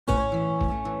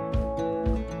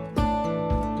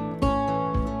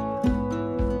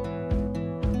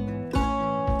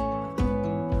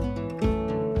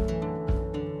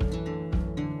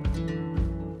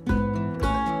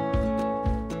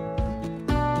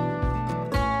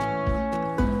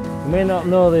You may not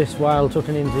know this while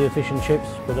tucking into your fish and chips,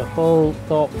 but a whole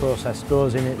thought process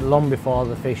goes in it long before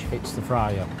the fish hits the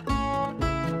fryer.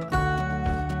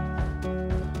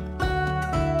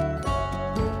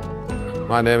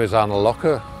 My name is Arnold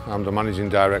Locker. I'm the Managing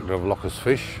Director of Lockers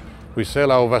Fish. We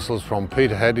sail our vessels from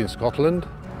Peterhead in Scotland,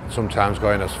 sometimes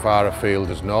going as far afield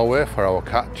as Norway for our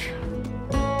catch.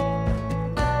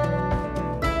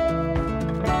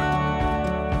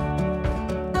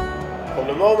 From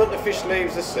the moment the fish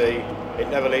leaves the sea, it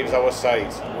never leaves our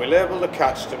sight. We label the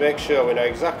catch to make sure we know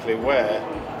exactly where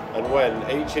and when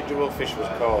each individual fish was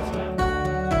caught.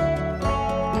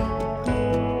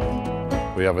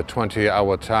 We have a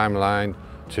 20-hour timeline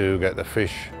to get the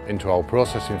fish into our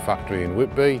processing factory in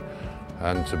Whitby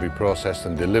and to be processed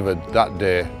and delivered that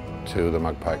day to the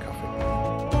Magpie Cafe.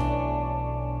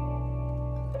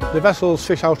 The vessels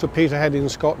fish out of Peterhead in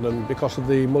Scotland because of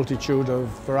the multitude of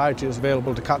varieties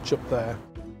available to catch up there.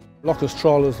 Lockers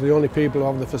Trawlers are the only people who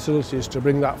have the facilities to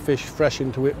bring that fish fresh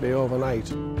into Whitby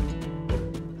overnight.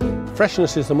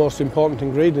 Freshness is the most important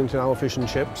ingredient in our fish and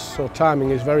chips, so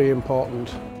timing is very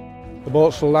important. The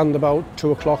boats will land about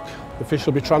 2 o'clock. The fish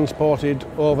will be transported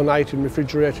overnight in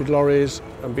refrigerated lorries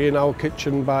and be in our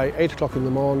kitchen by 8 o'clock in the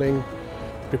morning,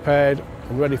 prepared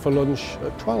and ready for lunch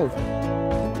at 12.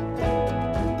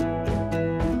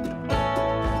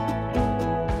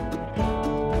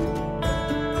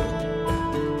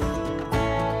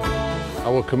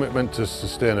 Our commitment to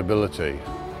sustainability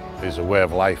is a way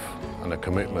of life and a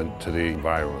commitment to the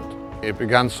environment. It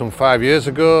began some 5 years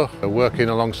ago, working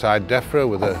alongside DEFRA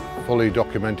with a fully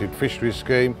documented fisheries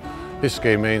scheme. This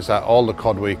scheme means that all the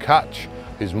cod we catch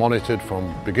is monitored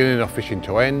from beginning of fishing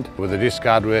to end with a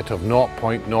discard rate of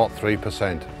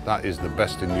 0.03%. That is the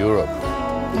best in Europe.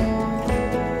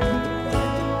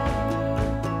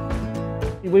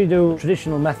 We do a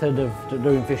traditional method of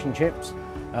doing fish and chips.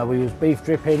 We use beef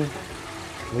dripping,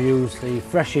 we use the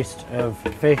freshest of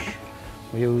fish,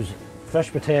 we use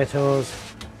fresh potatoes,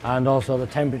 and also the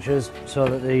temperatures so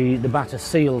that the batter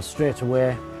seals straight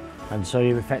away, and so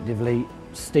you're effectively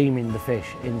steaming the fish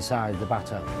inside the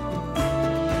batter.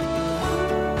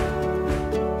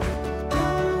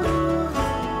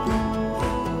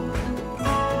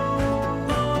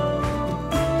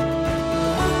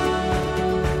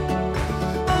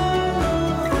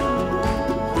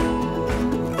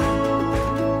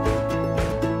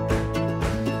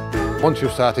 Once you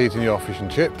start eating your fish and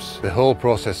chips, the whole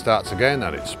process starts again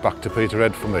and it's back to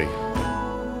Peterhead for me.